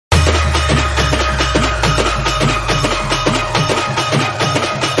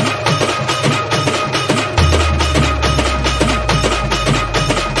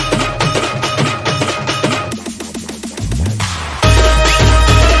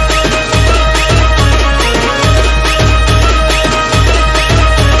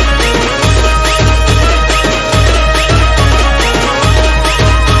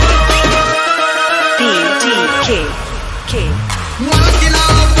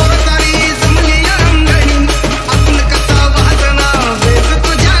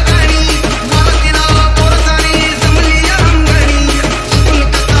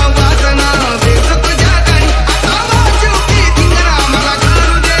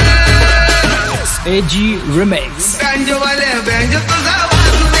AG Remix. Banjo wale banjo tuza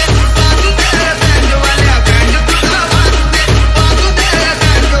bazu de banjo wale banjo tuza bazu de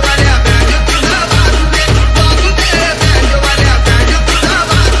banjo wale banjo tuza bazu de banjo wale banjo tuza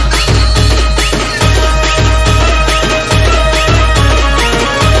bazu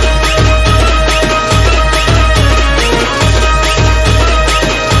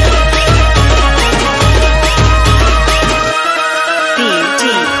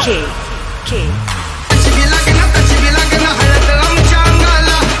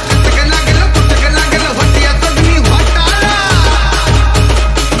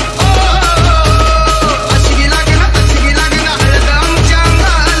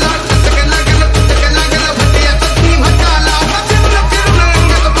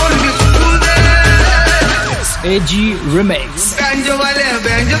AG Remix. Banjo wale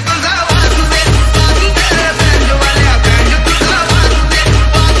banjo tuza bazu de banjo wale banjo tuza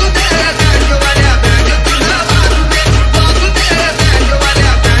bazu de banjo wale banjo tuza bazu de banjo wale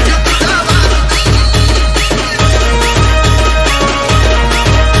banjo tuza bazu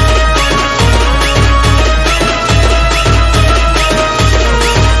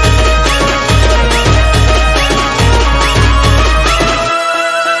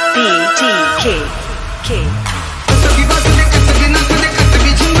DTK.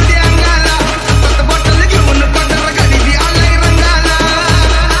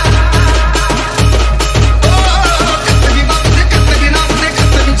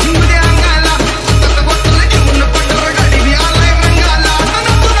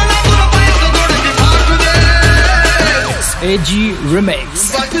 AG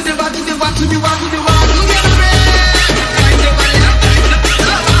Remix.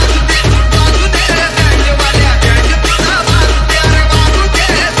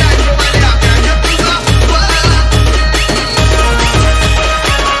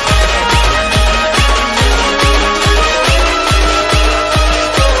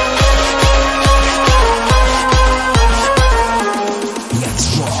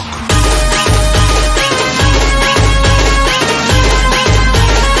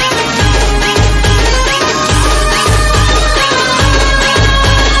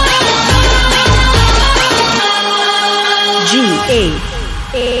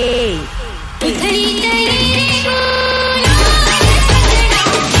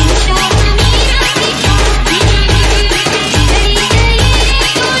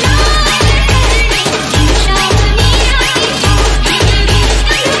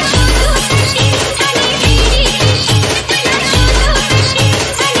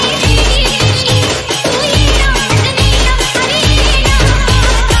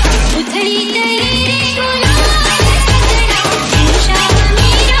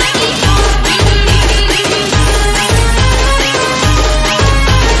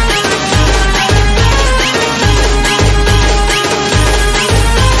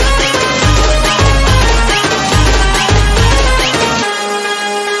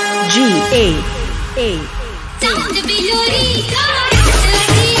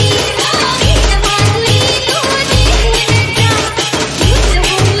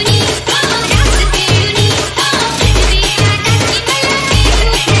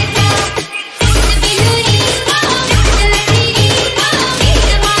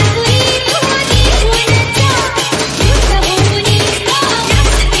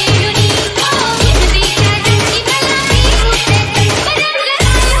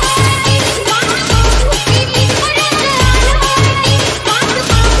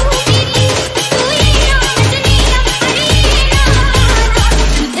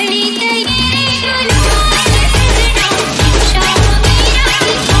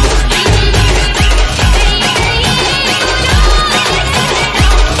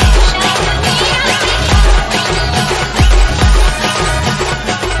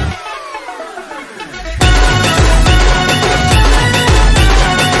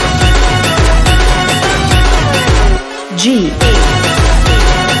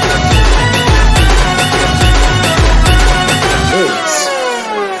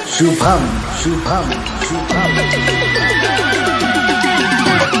 Shubham.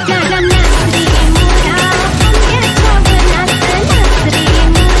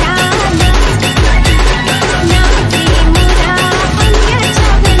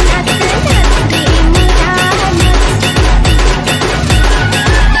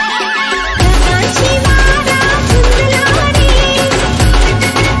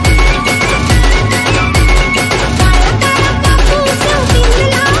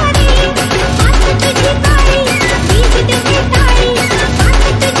 Thank you.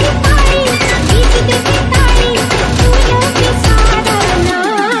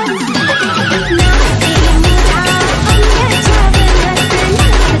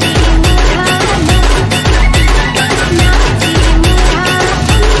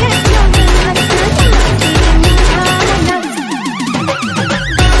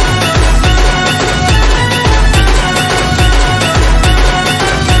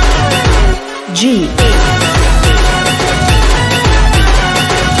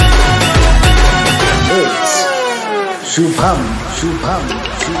 Shubham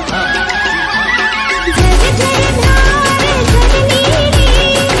Shubham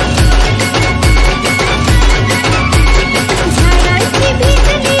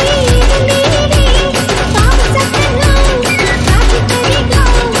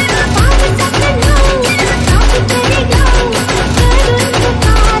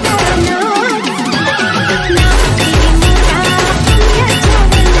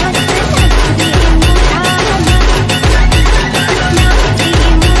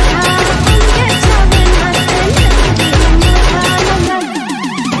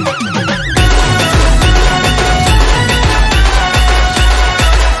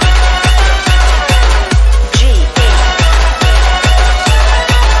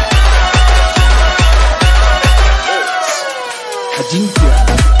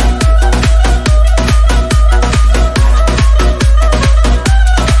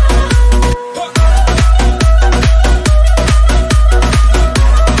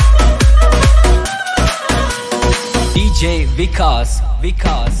विकास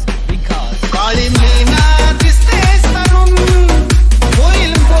विकास विकास काळी मीना दिसतेस तरुण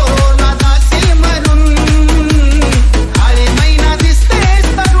होईल कोरोनाचा seal मरून काळी मैना दिसतेस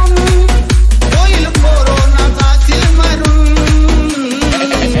तरुण होईल कोरोनाचा सील मरून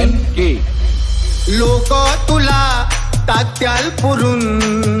लोक तुला तात्याल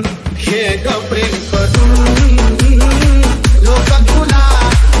पुरून हे ग प्रेम करून लोक तुला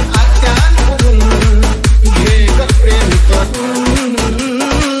तात्याल पुरून हे ग प्रेम करून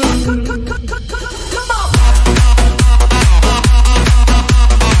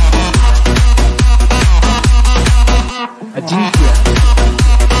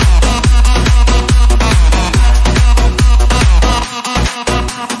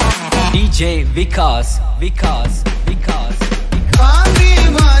DJ विकास विकास विकास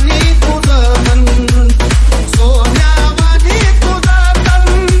वाणी तुझं मन सोन्यावाणी तुझं तन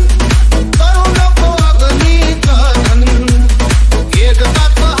करू नको अग्नी कथन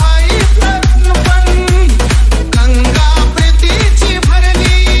एकदाच हाई प्रश्न पण गंगा प्रीतीची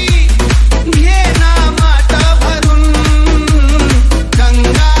भरली घे ना माट भरून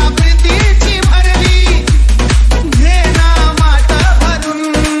गंगा प्रीतीची भरली घे ना माट भरून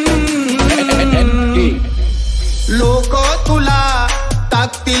लोक तुला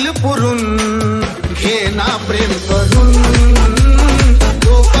टाकतील पुरून घे ना प्रेम करून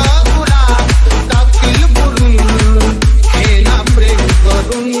लोक तुला टाकतील पुरून घे ना प्रेम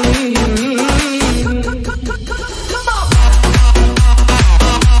करून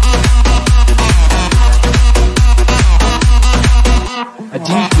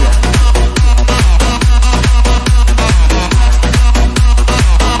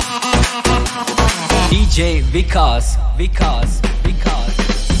DJ विकास विकास विकास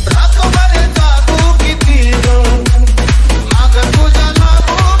रातभर जागू किती ग माग तुझ्या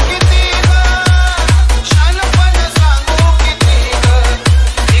लागू किती ग शानपण सांगू किती ग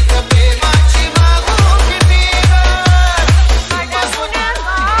एक प्रेमाची मागू किती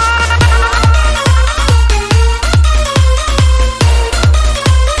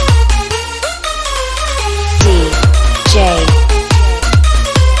DJ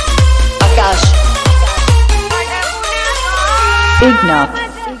Akash Ignat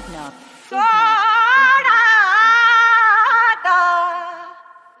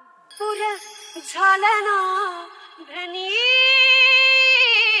झालं ना धनी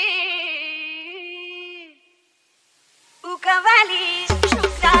उगवली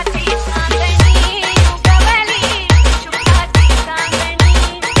शुक्राची चांदणी उगवली शुक्राची चांदणी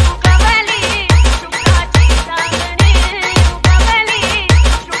उगवली शुक्राची चांदणी उगवली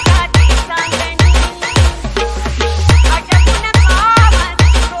शुक्राची चांदणी अडकून कामत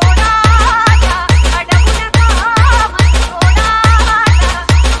सोडाता अडकून कामत सोडाता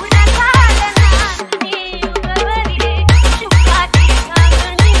उन्हा झालं ना धनी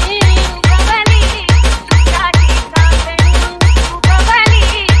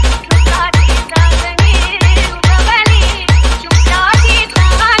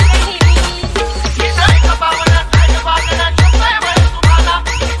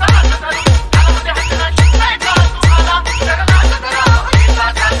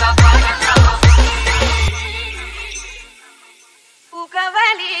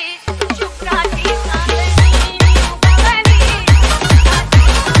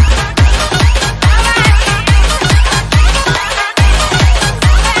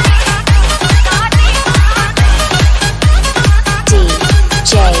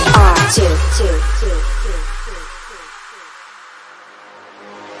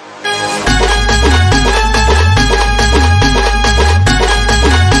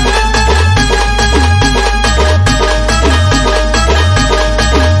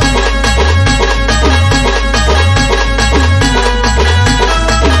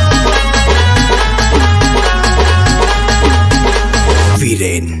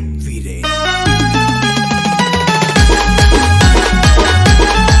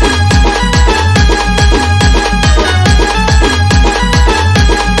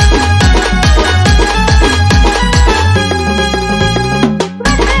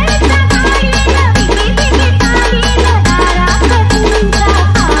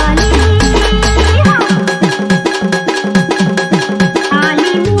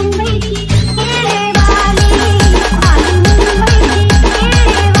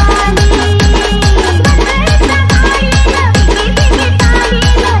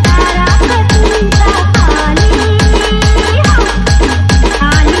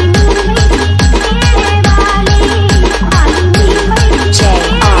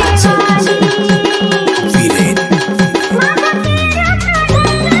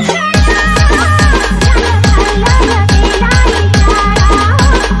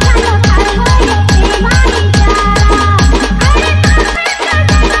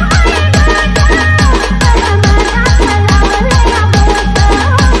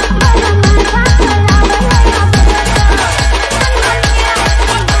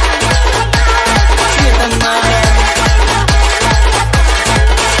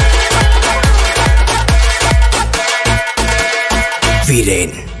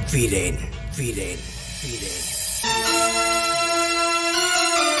Viren.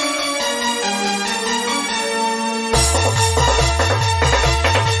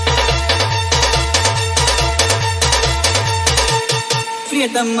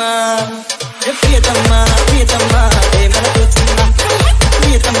 प्रियतमा हे मला तू चुम्मा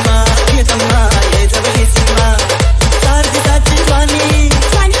प्रियतमा हे जवळी सीमा 4 दिवसाची जवानी 4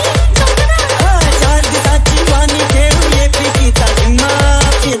 दिवसाची जवानी खेळू ये प्रीतीचा जिम्मा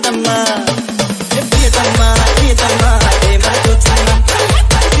प्रियतमा हे मला तू चुम्मा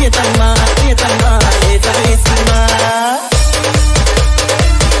प्रियतमा हे जवळी सीमा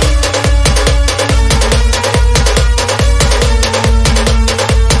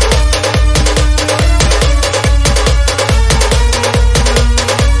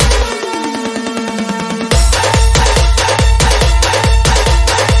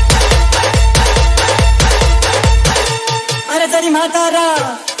म्हातारा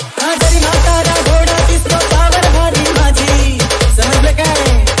घोडा दिसतो पावर भारी माझी समजलं काय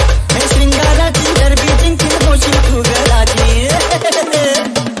हे श्रृंगाराची दरबी जिंकून बोशील तू गराजी अरे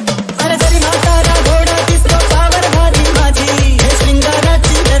तरी म्हातारा घोडा दिसतो पावर भारी माझी हे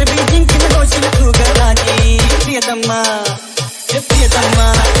श्रृंगाराची दरबी जिंकून बोशील तू गराजी प्रियतमा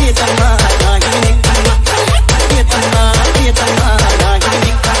नाही निकम्मा प्रियतमा नाही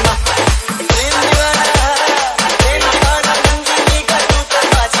निकम्मा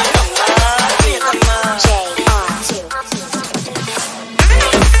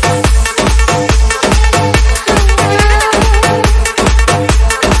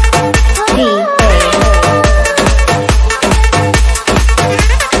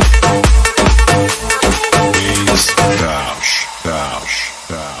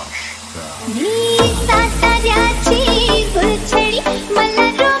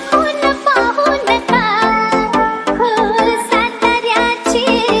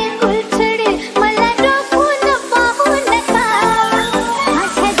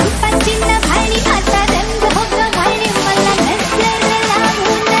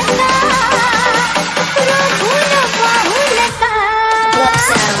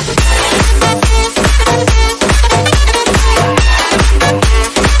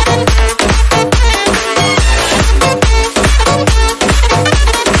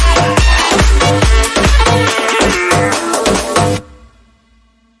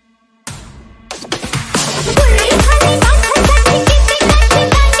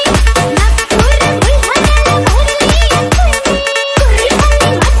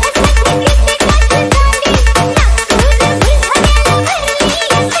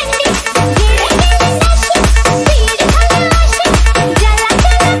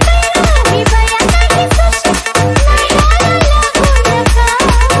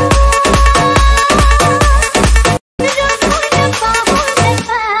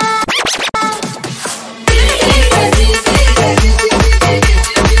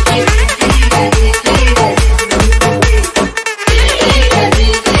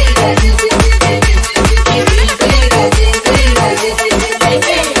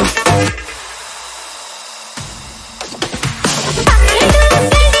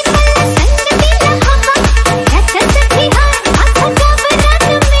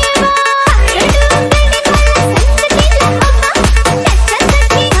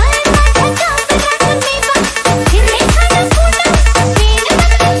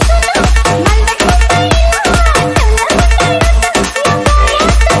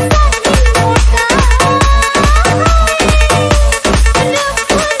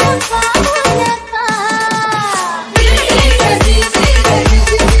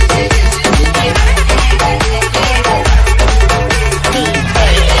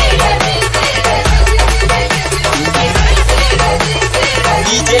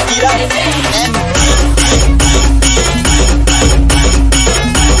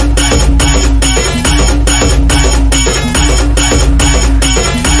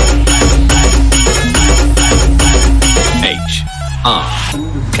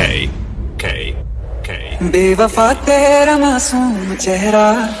बेवफा तेरा मासूम चेहरा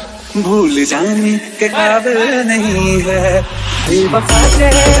भूल जाने के काबिल नहीं है बेवफा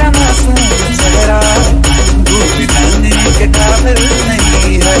तेरा मासूम चेहरा भूल जाने के काबिल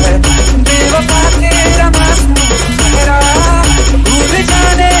नहीं है बेवफा तेरा मासूम चेहरा भूल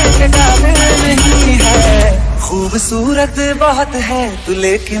जाने के काबिल नहीं है खूबसूरत बहुत है तू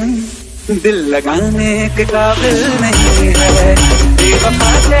लेकिन दिल लगाने के काबिल नहीं है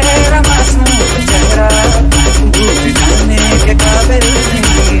बेवफा तेरा मासूम चेहरा भूल जाने के काबिल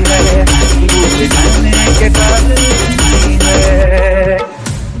नहीं है भूल जाने के काबिल नहीं है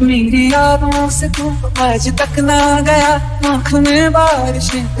मेरी यादों से तू आज तक ना गया आँख में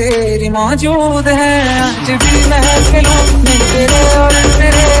बारिशें तेरी मौजूद है। आज भी महफिलों में तेरे और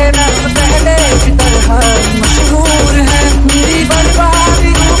मेरे नाम पहले की तरह मशहूर है। मेरी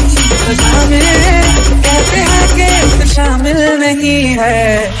बर्बादी की वजह में कहते हैं कि तू शामिल नहीं है।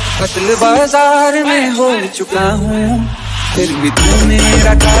 कत्ल बाजार में हो चुका हूँ फिर भी तू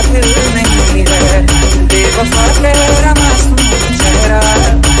मेरा कातिल नहीं है। बेवफा तेरा मासूम चेहरा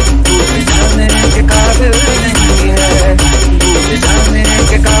भूल जाने के काबिल नहीं है। भूल जाने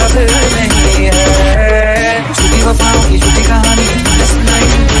के काबिल नहीं है। झूठी वफाओं की झूठी कहानी तुमने सुनाई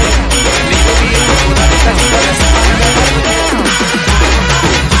है। मेरे लिए खुदा का जुदा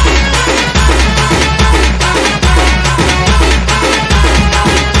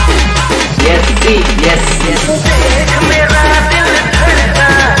देख मेरा दिल धड़का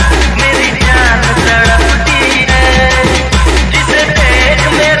मेरी जान तड़पती है। जिसे देख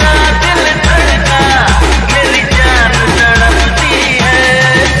मेरा दिल धड़का मेरी जान तड़पती है।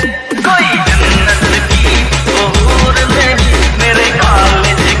 कोई जन्नत की वो हूर नहीं मेरे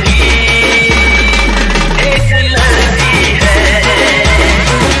कॉलेज की एक लड़की है।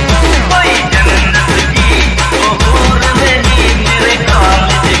 कोई जन्नत की वो हूर नहीं मेरे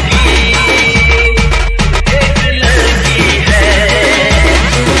कॉलेज की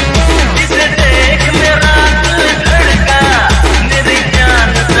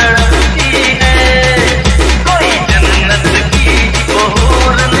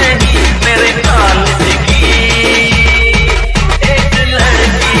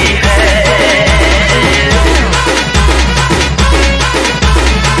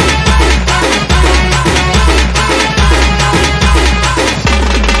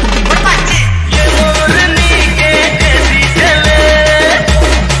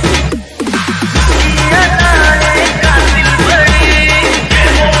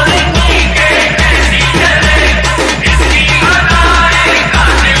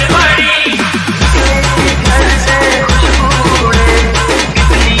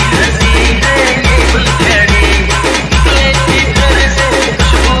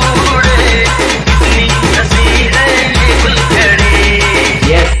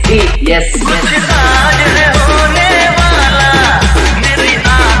Yes.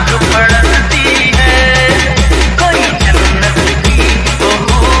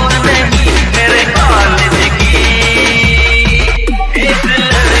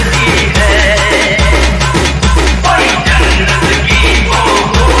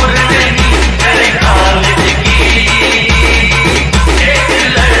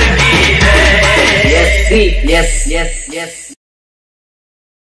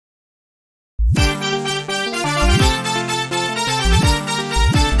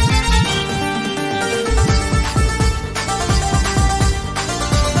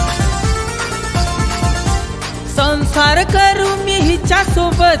 संसार करू मी हिच्या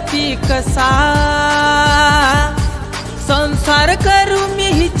सोबती कसा। संसार करू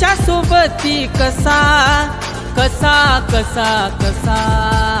मी हिच्या सोबती कसा। कसा कसा कसा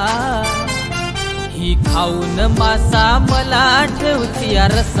ही खाऊन मासा मला ठेवती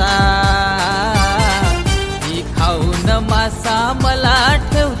रसा। ही खाऊन मासा मला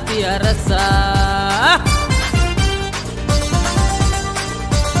ठेवती रसा।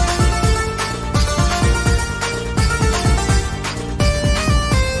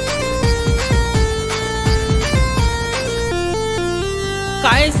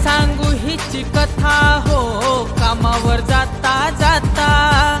 काय सांगू हिची कथा हो कामावर जाता जाता।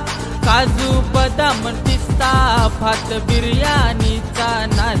 काजू बदाम पिस्ता भात बिर्याणीचा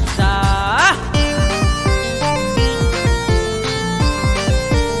नाश्ता।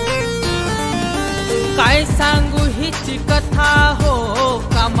 काय सांगू हिची कथा हो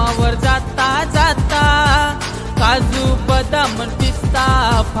कामावर जाता जाता। काजू बदाम पिस्ता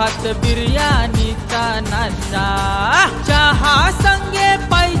भात बिर्याणीचा नाश्ता। चहा संगे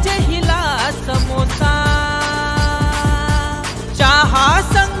पाहिजे हिला समोसा। चहा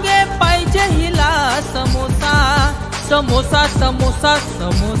संगे पाहिजे हिला समोसा। समोसा समोसा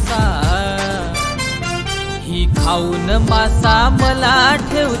समोसा ही खाऊन मासा मला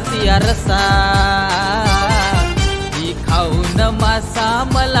ठेवती रसा। ही खाऊन मासा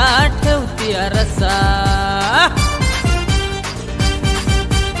मला ठेवती रसा।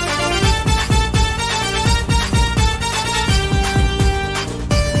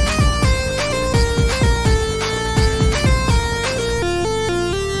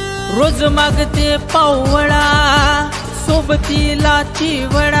 रोज मागते पावळा सोबतीला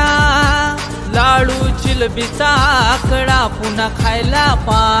चिवडा। लाडू जिलबीचा आकडा पुन्हा खायला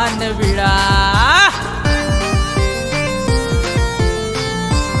पानविडा।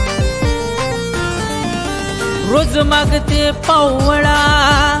 रोज मागते पावळा